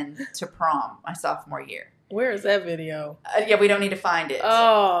in to prom my sophomore year. Where is that video? Yeah, we don't need to find it.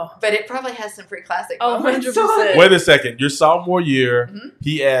 Oh. But it probably has some pretty classic Oh, moments. 100%. Wait a second. Your sophomore year, Mm-hmm.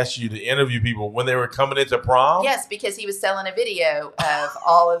 he asked you to interview people when they were coming into prom? Yes, because he was selling a video of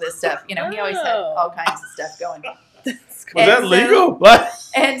all of this stuff. You know, he always had all kinds of stuff going. Was that legal? What?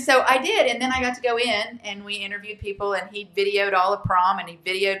 And so I did, and then I got to go in, and we interviewed people, and he videoed all of prom, and he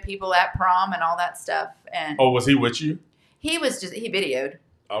videoed people at prom, and all that stuff. And was he with you? he videoed.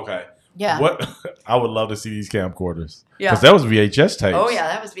 Okay. Yeah. What? I would love to see these camcorders. Yeah. Because that was VHS tapes. Oh yeah,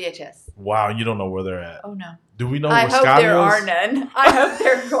 that was VHS. Wow, you don't know where they're at. Oh no. Do we know I where hope Scott there is? are none. I hope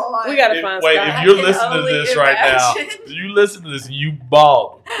they're gone. We got to find Wait, Scott. if you're I can listening to only this right now, imagine. you listen to this and you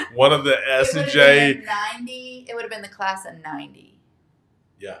bought one of the S&J. It would have been the class of 90.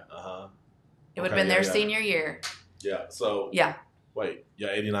 Yeah, It would have been their senior year. Yeah, so. Yeah. Wait,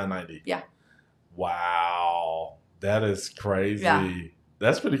 89, 90. Yeah. Wow, that is crazy. Yeah.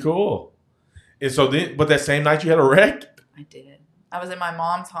 That's pretty cool. And so then, but that same night you had a wreck? I did. I was in my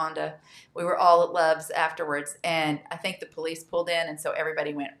mom's Honda. We were all at Love's afterwards, and I think the police pulled in, and so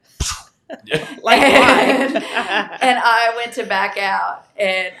everybody went. Yeah. and I went to back out,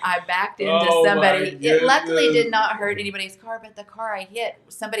 and I backed into somebody. It luckily did not hurt anybody's car, but the car I hit,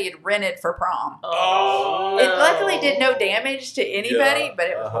 somebody had rented for prom. Oh. It luckily did no damage to anybody, Yeah. but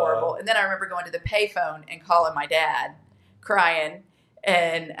it was horrible. And then I remember going to the payphone and calling my dad, crying.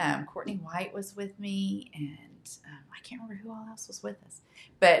 And Courtney White was with me, and I can't remember who all else was with us.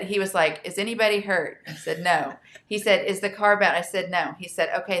 But he was like, "Is anybody hurt?" I said, "No." He said, "Is the car bad?" I said, "No." He said,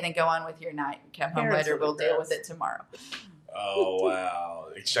 "Okay, then go on with your night and come home Parents later. are We'll the deal best. with it tomorrow." Oh, wow.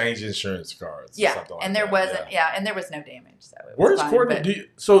 Exchange insurance cards. Yeah, something like and there that. wasn't. Yeah, and there was no damage. So it was Where's fine, Courtney?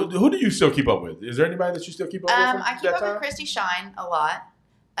 but- So who do you still keep up with? Is there anybody that you still keep up with? From I keep that up time? with Christy Shine a lot.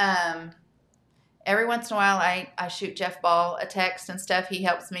 Every once in a while, I shoot Jeff Ball a text and stuff. He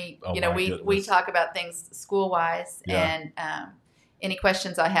helps me. Oh, You know, my we goodness. talk about things school wise, Yeah. and any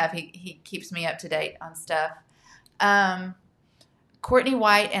questions I have, he keeps me up to date on stuff. Courtney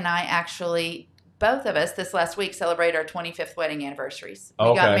White and I actually, both of us, this last week celebrated our 25th wedding anniversaries. We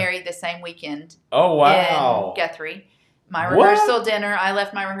got Okay. married the same weekend. Oh, wow. In Guthrie. My What? rehearsal dinner. I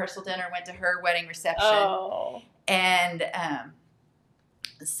left my rehearsal dinner, went to her wedding reception. Oh. And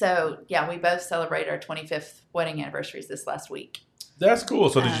so, yeah, we both celebrated our 25th wedding anniversaries this last week. That's cool.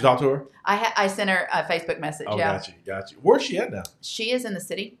 So did you talk to her? I sent her a Facebook message. Oh, yeah. got you. Where's she at now? She is in the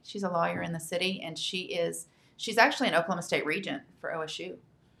city. She's a lawyer in the city, and she's actually an Oklahoma State regent for OSU.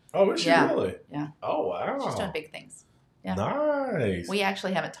 Oh, is she really? Yeah. Oh, wow. She's doing big things. Yeah. Nice. We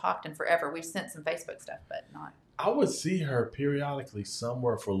actually haven't talked in forever. We've sent some Facebook stuff, but not. I would see her periodically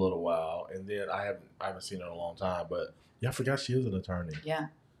somewhere for a little while, and then I haven't seen her in a long time. But yeah, I forgot she is an attorney. Yeah.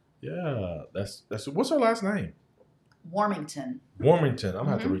 Yeah, that's what's her last name? Warmington. I'm gonna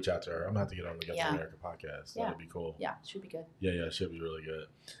have to reach out to her. I'm gonna have to get on the GuthrieAmerica podcast. Yeah. That'd be cool. Yeah, should be good. Yeah, it should be really good.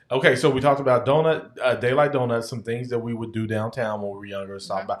 Okay, so we talked about daylight donuts, some things that we would do downtown when we were younger.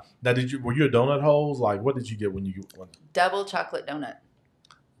 Talk about now. Were you a donut holes? Like, what did you get when you double chocolate donut?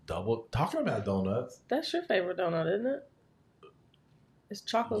 Talking about donuts. That's your favorite donut, isn't it? It's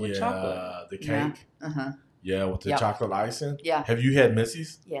chocolate with chocolate. Yeah, the cake. Yeah. Uh-huh. Yeah, with the chocolate icing. Yeah. Have you had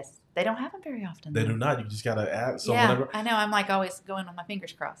Missy's? Yes. They don't have them very often. They do not. You just gotta ask. So yeah, whenever, I know. I'm like always going with my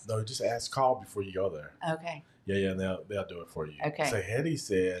fingers crossed. No, just ask call before you go there. Okay. Yeah, and they'll do it for you. Okay. So Hetty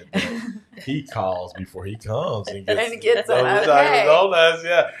said that he calls before he comes and gets it. those Okay. donuts.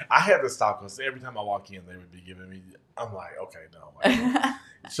 Yeah, I had to stop because every time I walk in, they would be giving me. I'm like, okay, no.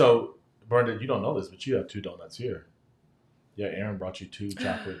 So, Brenda, you don't know this, but you have 2 donuts here. Yeah, Aryn brought you 2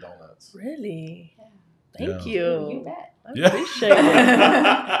 chocolate donuts. Really? Yeah. Thank You you. bet. I appreciate it.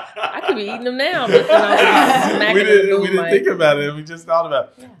 I could be eating them now, but then I was smacking we didn't them think about it. We just thought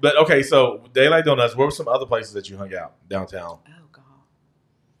about it. Yeah. But okay, so Daylight Donuts. What were some other places that you hung out downtown? Oh God.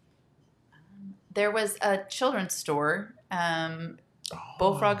 There was a children's store.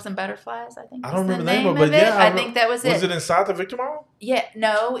 Bullfrogs and Butterflies, I think. I don't was remember the the name name of it, but yeah, I think that was it. Was it inside the Victor Mall? Yeah.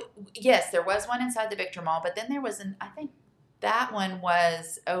 No. Yes, there was one inside the Victor Mall, but then there was I think that one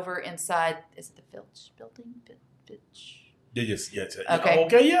was over inside. Is it the Filch building? Filch. Yes. Okay.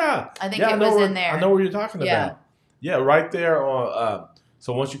 Okay. Yeah. I think it was in there. I know what you're talking Yeah. about. Yeah, right there on.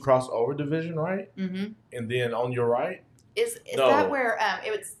 So once you cross over Division, right, Mm-hmm. and then on your right. Is No. that where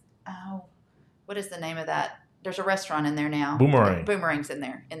it was? Oh, what is the name of that? There's a restaurant in there now. Boomerang. Boomerang's in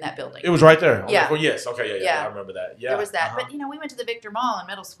there in that building. It was right there. Yeah. Oh, yes. Okay. Yeah. Yeah. I remember that. Yeah. There was that. Uh-huh. But, we went to the Victor Mall in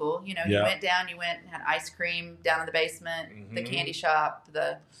middle school. You Yeah. went down, you went and had ice cream down in the basement, the Mhm. candy shop.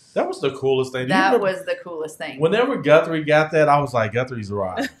 That was the coolest thing. Do you That remember- was the coolest thing. Whenever Guthrie got that, I was like, Guthries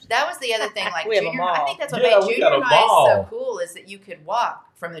arrived. That was the other thing. Like We have a junior, I mall. think that's what Yeah, made we got junior a high mall. so cool is that you could walk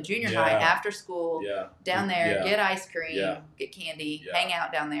from the junior high Yeah. after school Yeah. down there, Yeah. get ice cream, Yeah. get candy, Yeah. hang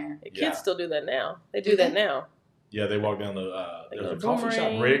out down there. Kids Yeah. still do that now. They Do do that they? now. Yeah, they walk down the They there's go a to coffee shop,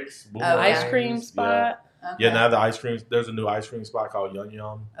 Boomerang. Rick's, Oh, yeah. Ice cream Yeah. spot. Okay. Yeah, now the ice cream. There's a new ice cream spot called Yum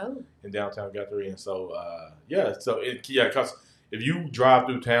Yum Oh, in downtown Guthrie, and so because if you drive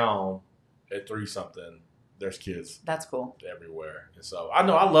through town at 3-something, there's kids that's cool. everywhere, and so I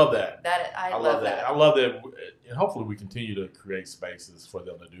love that. I love that. I love that, and hopefully we continue to create spaces for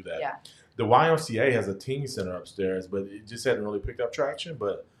them to do that. Yeah. The YMCA has a teen center upstairs, but it just hadn't really picked up traction.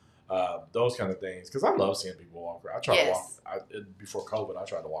 But those kind of things, because I love seeing people walk around. I try to walk. Before COVID, I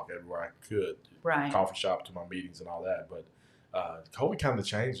tried to walk everywhere I could, Right. coffee shop to my meetings and all that. But COVID kind of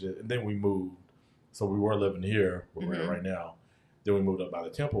changed it, and then we moved. So we were living here where we're at right now. Then we moved up by the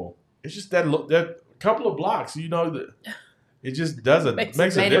temple. It's just that couple of blocks, that it just doesn't makes a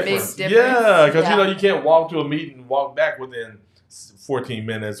Made a big difference. difference. Yeah, because Yeah. you can't walk to a meeting and walk back within 14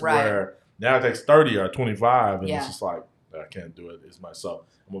 minutes. Right. Where now it takes 30 or 25, and Yeah. it's just like I can't do it as much. So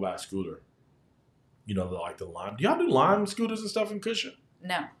I'm gonna buy a scooter. Like the Lime. Do y'all do Lime scooters and stuff in Cushing?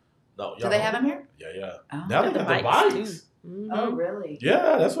 No. No. Do they have them here? Yeah. Oh. Now they The got the bikes, bikes. too. Mhm. Oh, really?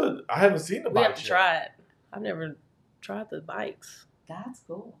 Yeah, that's what I haven't seen the We bikes. have to try it. I've never tried the bikes. That's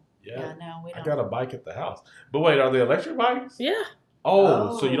cool. Yet. Yeah, no, we I don't. got a bike at the house. But wait, are they electric bikes? Yeah.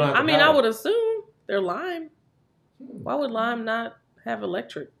 Oh, so you don't have to I mean, I pedal. would assume they're Lime. Why would Lime not have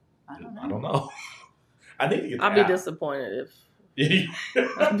electric? I don't know. I don't know. I need to get the I'd be app. disappointed if. Yeah.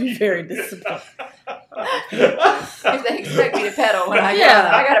 I'd be very disappointed. If they expect me to pedal when I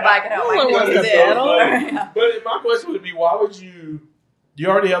Yeah. got a bike at home. No one I wants can to do pedal. this. Yeah. But my question would be, why would you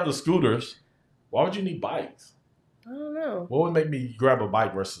already have the scooters. Why would you need bikes? I don't know. What would make me grab a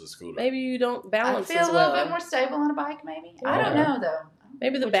bike versus a scooter? Maybe you don't I balance feel as a well. little bit more stable on a bike, maybe. I don't Okay. know, though.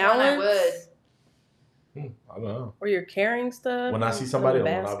 Maybe the Which one I balance. would. I don't know. Or you're carrying stuff. When I see somebody on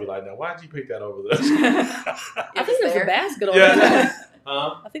on one, I'll be like, now, why'd you pick that over there? I think there's a basket on Yeah. the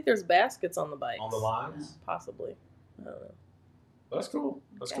Huh? I think there's baskets on the bikes. On the lines? Possibly. I don't know. That's cool.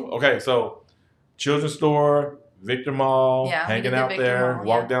 That's Okay. cool. Okay, so children's store, Victor Mall, Yeah, we hanging did the out Victor there, Mall,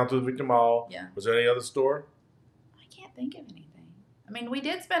 walk yeah. down to the Victor Mall. Yeah. Was there any other store? I can't think of anything. I mean, we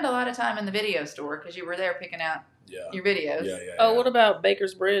did spend a lot of time in the video store because you were there picking out Yeah. your videos. Yeah. Oh, what about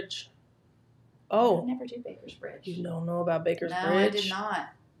Baker's Bridge? Oh, I never did Baker's Bridge. you don't know about Baker's No, Bridge? I did not.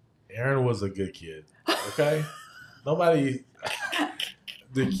 Aryn was a good kid. Okay? Nobody.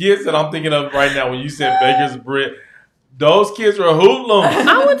 The kids that I'm thinking of right now when you said Baker's Bridge, those kids were hoodlums.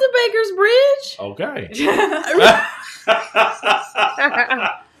 I went to Baker's Bridge. Okay.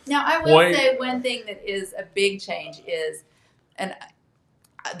 Now, I will say one thing that is a big change is, and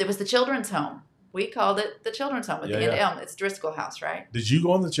there was the children's home. We called it the children's home at the end of Elm. It's Driscoll House, right? Did you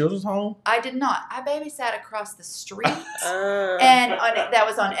go in the children's home? I did not. I babysat across the street, and that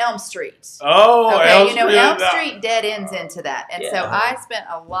was on Elm Street. Oh, okay. Elm You know, Street. Elm Street dead ends into that, and so Yeah. I spent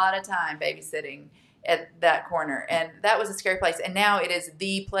a lot of time babysitting at that corner, and that was a scary place. And now it is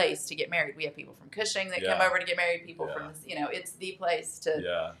the place to get married. We have people from Cushing that come over to get married. People from, it's the place to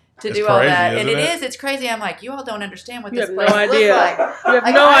do all that. And it's crazy. I'm like, you all don't understand what this place looks like. You have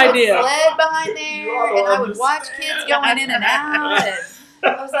no I idea. would sled behind there, and I would watch kids going in and out.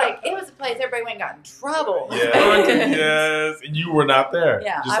 And I was like, it was a place everybody went and got in trouble. Yes. And you were not there.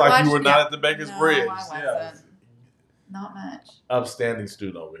 Yeah, Just like you were not at the Baker's Bridge. I wasn't. Not much. Upstanding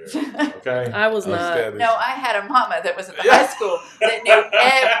student over here. Okay? I was not. No, I had a mama that was at the high school that knew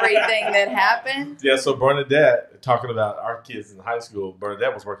everything that happened. Yeah, so Bernadette, talking about our kids in high school,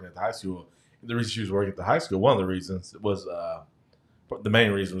 Bernadette was working at the high school. The reason she was working at the high school, one of the reasons was, the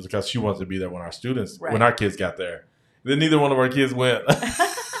main reason was because she wanted to be there when when our kids got there. Then neither one of our kids went.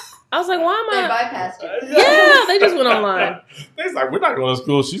 I was like, why am They I? bypassed you. Yeah, they just went online. They was like, we're not going to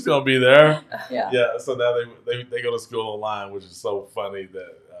school. She's going to be there. Yeah. So now they go to school online, which is so funny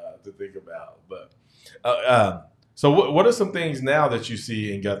that to think about. But so what are some things now that you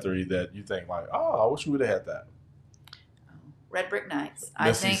see in Guthrie that you think like, oh, I wish we would have had that? Red Brick Nights.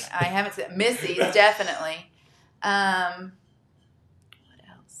 Missy's. I haven't seen Missy's definitely. What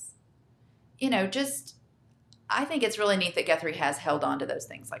else? I think it's really neat that Guthrie has held on to those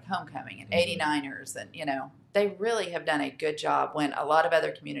things like homecoming and 89ers, and they really have done a good job when a lot of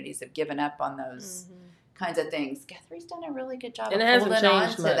other communities have given up on those kinds of things. Guthrie's done a really good job And of it hasn't holding on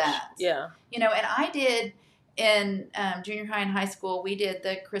changed to much. that. Yeah. And I did in junior high and high school, we did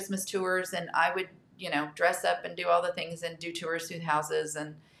the Christmas tours, and I would, dress up and do all the things and do tours through houses,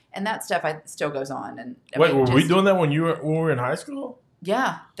 and that stuff still goes on. And wait, were we doing that when we were in high school?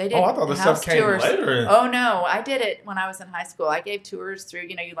 Yeah, they did. Oh, I thought this stuff came later. Oh no, I did it when I was in high school. I gave tours through.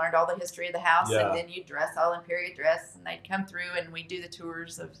 You learned all the history of the house, and then you dress all in period dress, and they'd come through, and we'd do the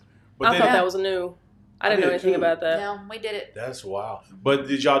tours of. I thought that was new. I didn't know anything about that. No, we did it. That's wild. But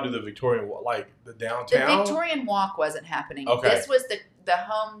did y'all do the Victorian, like the downtown? The Victorian walk wasn't happening. Okay. This was the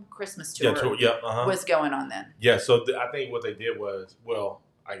home Christmas tour. Was going on then. Yeah, so I think what they did was,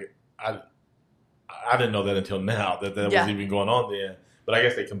 I didn't know that until now that was even going on then. But I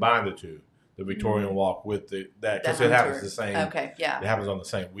guess they combined the two, the Victorian walk with that, because it happens the same. Okay, yeah. It happens on the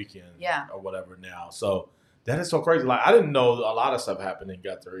same weekend, or whatever now. So that is so crazy. Like I didn't know a lot of stuff happened in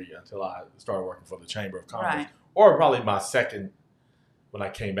Guthrie until I started working for the Chamber of Commerce, or probably my second. When I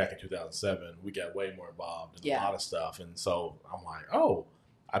came back in 2007, we got way more involved in a lot of stuff, and so I'm like, oh,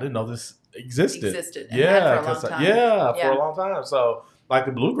 I didn't know this existed. For a long time. For a long time. So like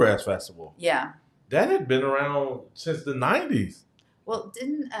the Bluegrass Festival, that had been around since the 90s. Well,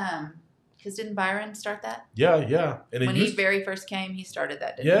 didn't Byron start that? Yeah. And when he very first came, he started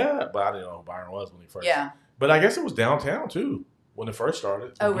that, didn't he? But I didn't know who Byron was when he first. Yeah. But I guess it was downtown too when it first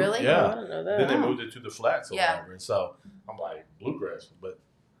started. Oh, really? Yeah. Oh, I didn't know that. Then they moved it to the flats or whatever. And so I'm like, bluegrass, but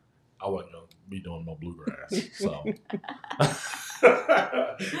I wasn't going to be doing no bluegrass. So.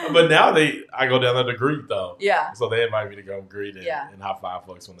 But now I go down there to greet though. Yeah. So they invite me to go greet and high five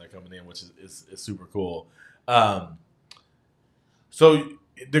folks when they're coming in, which is super cool. So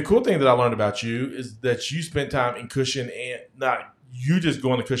the cool thing that I learned about you is that you spent time in Cushing, and not you just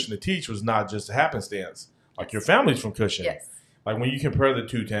going to Cushing to teach was not just a happenstance. Like your family's from Cushing. Yes. Like when you compare the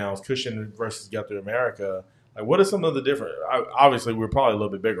two towns, Cushing versus GuthrieAmerica, like what are some of the different? Obviously, we're probably a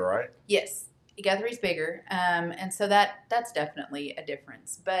little bit bigger, right? Yes, Guthrie's bigger, and so that's definitely a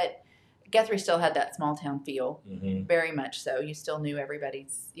difference. But Guthrie still had that small town feel, very much so. You still knew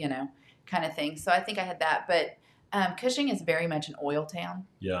everybody's, kind of thing. So I think I had that, but. Cushing is very much an oil town.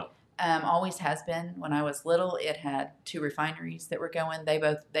 Yeah. Always has been. When I was little, it had 2 refineries that were going.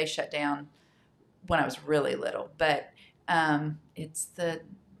 They shut down when I was really little. But it's the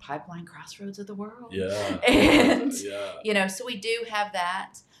pipeline crossroads of the world. Yeah. And, so we do have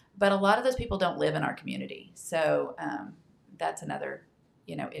that. But a lot of those people don't live in our community. So that's another,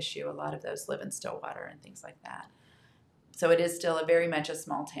 issue. A lot of those live in Stillwater and things like that. So it is still very much a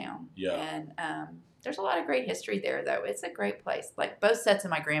small town. Yeah. And there's a lot of great history there, though. It's a great place. Like, both sets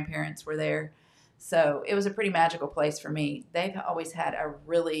of my grandparents were there. So it was a pretty magical place for me. They've always had a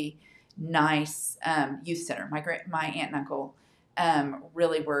really nice youth center. My aunt and uncle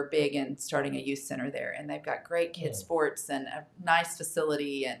really were big in starting a youth center there, and they've got great kids sports and a nice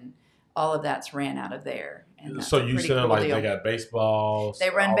facility, and all of that's ran out of there. And so youth center, cool they got baseball. They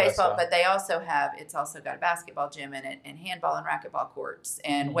run baseball, but they also have, it's also got a basketball gym in it, and handball and racquetball courts,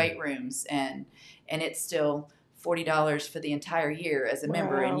 and weight rooms, and it's still $40 for the entire year as a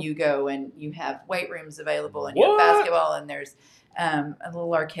member, and you go and you have weight rooms available, and you have basketball, and there's a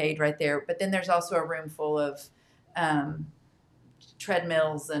little arcade right there. But then there's also a room full of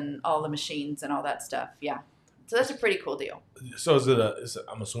treadmills and all the machines and all that stuff. Yeah. So that's a pretty cool deal. So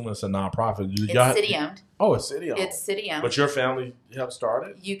I'm assuming it's a nonprofit. It's city owned. Oh, it's city owned. It's city owned. But your family helped start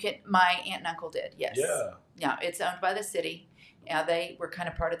it? My aunt and uncle did, yes. Yeah. Yeah, it's owned by the city. Yeah, they were kind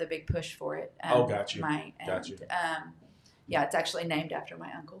of part of the big push for it. Got you. Yeah, it's actually named after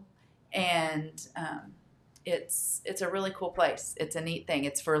my uncle. And it's a really cool place. It's a neat thing.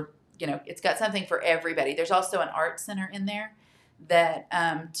 It's for, it's got something for everybody. There's also an art center in there that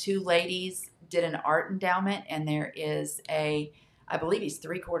 2 ladies did an art endowment, and there is I believe he's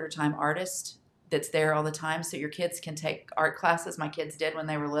 3/4 time artist that's there all the time. So your kids can take art classes. My kids did when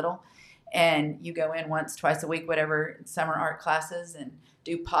they were little. And you go in once, twice a week, whatever, summer art classes, and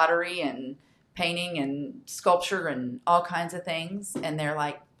do pottery and painting and sculpture and all kinds of things. And they're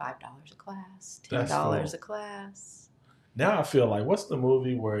like $5 a class, $10 a class. Now I feel like, what's the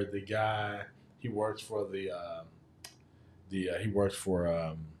movie where the guy, he works for the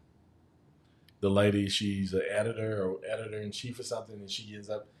lady, she's an editor-in-chief or something, and she ends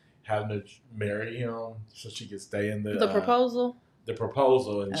up having to marry him so she can stay in the proposal. The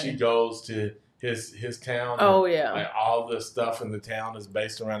proposal, and she goes to his town. Oh, and, yeah. like, all the stuff in the town is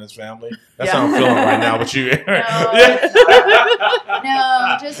based around his family. That's how I'm feeling right now with you. No,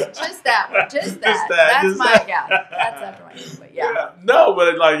 just that one. Just that. That's after my name, but yeah. No, but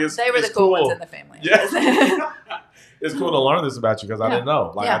they were the cool ones in the family. Yeah. It's cool to learn this about you because I didn't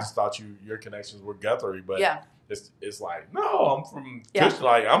know. I just thought your connections were Guthrie, but it's like, no, I'm from Cushing.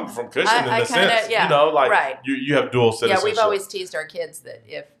 Like, I'm from Cushing in the sense, right. you have dual citizenship. Yeah, we've always teased our kids that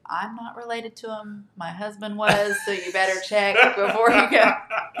if I'm not related to him, my husband was, so you better check before you go.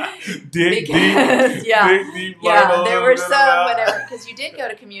 Dig deep. There were some, whatever, because you did go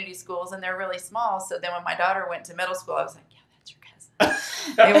to community schools and they're really small. So then when my daughter went to middle school, I was like, that's your cousin.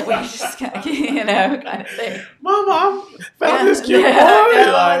 And we just kind of, kind of thing. Mama, I found this cute boy.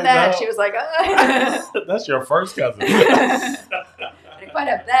 No. She was like, that's your first cousin. I didn't quite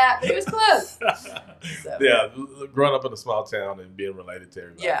have that, but it was close. So. Yeah, growing up in a small town and being related to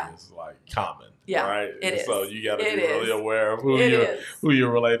everybody is like common. Yeah, right? It is. So you got to be really aware of who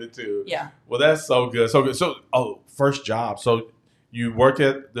you're related to. Yeah. Well, that's so good. So good. So, first job. So you work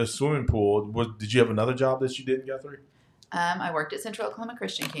at the swimming pool. Did you have another job that you did in Guthrie? I worked at Central Oklahoma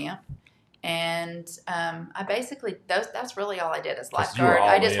Christian Camp. And I basically, that's really all I did as lifeguard.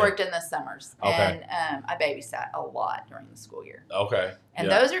 I just worked in the summers. Okay. And I babysat a lot during the school year. Okay. And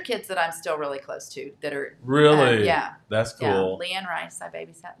those are kids that I'm still really close to that are. Really? Yeah. That's cool. Yeah. Leanne Rice, I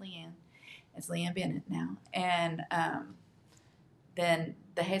babysat Leanne. It's Leanne Bennett now. And then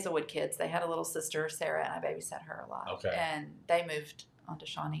the Hazelwood kids, they had a little sister, Sarah, and I babysat her a lot. Okay. And they moved on to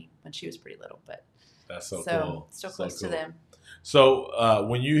Shawnee when she was pretty little. But that's so cool. Still close to them. So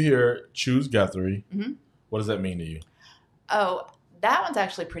when you hear Choose Guthrie, what does that mean to you? Oh, that one's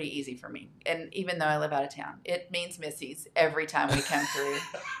actually pretty easy for me. And even though I live out of town, it means Missy's every time we come through.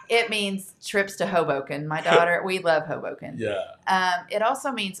 It means trips to Hoboken. My daughter, we love Hoboken. Yeah. It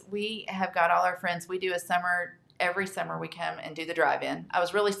also means we have got all our friends. We do every summer we come and do the drive-in. I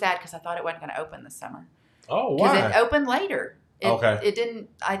was really sad because I thought it wasn't going to open this summer. Oh, why? Because it opened later. It didn't.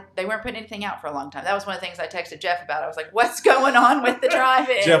 They weren't putting anything out for a long time. That was one of the things I texted Jeff about. I was like, "What's going on with the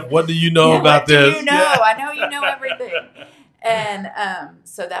drive-in?" Jeff, what do you know about this? What do you know? I know you know everything. And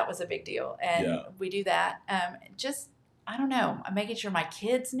so that was a big deal. And we do that. Just I don't know. I'm making sure my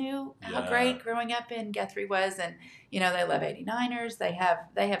kids knew how great growing up in Guthrie was, and they love 89ers. They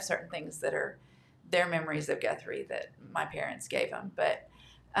have certain things that are their memories of Guthrie that my parents gave them, but.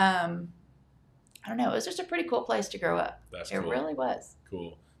 I don't know. It was just a pretty cool place to grow up. That's cool. It really was.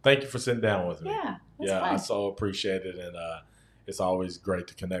 Cool. Thank you for sitting down with me. Yeah. Fun. I so appreciate it, and it's always great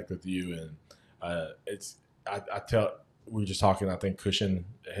to connect with you. And we were just talking. I think Cushing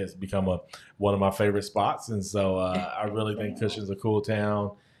has become one of my favorite spots, and so I really think Cushing's a cool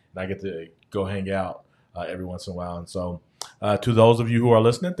town, and I get to go hang out every once in a while. And so, to those of you who are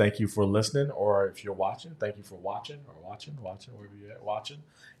listening, thank you for listening, or if you're watching, thank you for watching, wherever you're at, watching.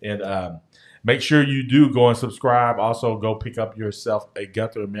 And make sure you do go and subscribe. Also, go pick up yourself a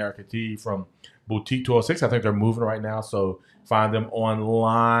GuthrieAmerica tee from Boutique 206. I think they're moving right now, so find them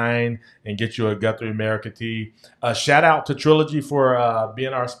online and get you a Guthrie America tee. Shout out to Trilogy for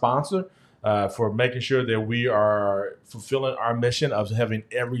being our sponsor, for making sure that we are fulfilling our mission of having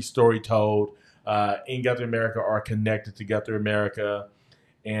every story told in Guthrie America or connected to Guthrie America.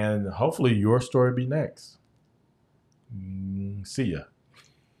 And hopefully your story be next. See ya.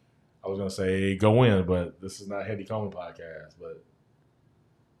 I was going to say go in, but this is not Hetty Coleman podcast, but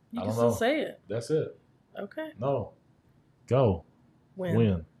You I can don't still know. say it. That's it. Okay. No. Go.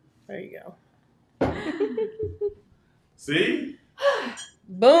 Win. There you go. See?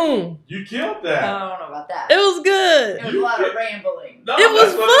 Boom. You killed I that. don't know about that. It was good. It was a lot of rambling. No, It was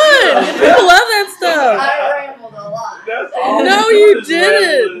that's what fun. it is. People love that stuff. I rambled a lot. That's all No, you you do is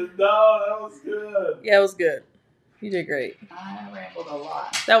didn't. rambling. No, that was good. Yeah, it was good. You did great. I rambled a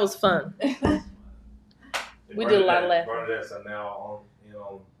lot. That was fun. We did a lot of laughing. Bernadette's are now on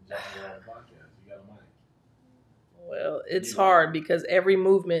Jackie Allen podcast. You got a mic. Well, it's hard because every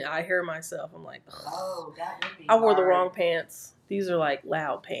movement I hear myself. I'm like, ugh. Oh, that would be I wore the hard. wrong pants. These are like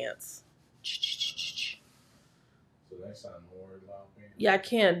loud pants. So next time, more loud pants. Yeah, I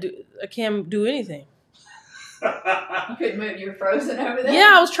can't do anything. You couldn't move. You were frozen over there.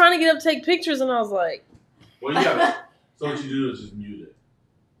 Yeah, I was trying to get up, take pictures, and I was like, Well, you got so what you do is just mute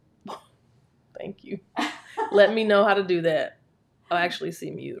it. thank you. Let me know how to do that. I'll actually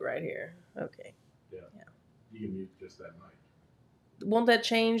see mute right here. Okay. Yeah. You can mute just that mic. Won't that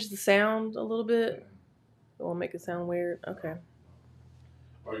change the sound a little bit? It won't make it sound weird? Okay.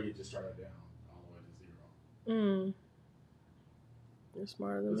 Or you can just turn it down all the way to 0. You're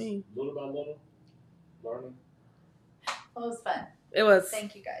smarter than me. Little by little, learning. Well, it was fun. It was.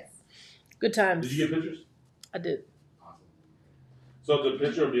 Thank you, guys. Good times. Did you get pictures? I did. Awesome. So the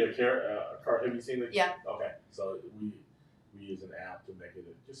picture would be a car. Have you seen it? Yeah. Okay. So we use an app to make it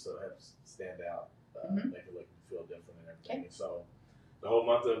just so it helps stand out, make it look feel different and everything. Okay. And so the whole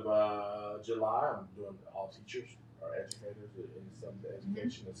month of July, I'm doing all teachers or educators in some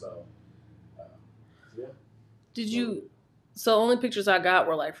education, and so yeah. Did you? So only pictures I got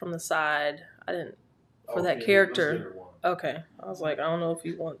were like from the side. I didn't for that character. Okay, I was like, I don't know if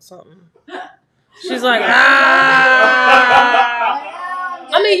you want something. She's like,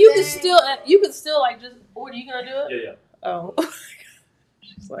 I mean, you could still like just. What are you gonna do it? Yeah. Oh,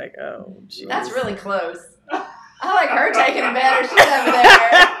 she's like, oh, geez. That's really close. I like her taking it better. She's over there.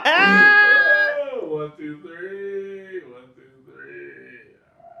 1, 2, 3. 1, 2, 3.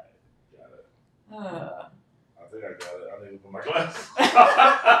 All right, got it. I think I got it. I need to put my glasses.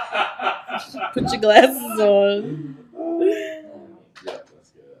 Put your glasses on. Yeah,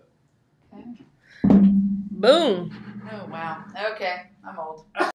 that's good. Okay. Boom. Oh, wow. Okay.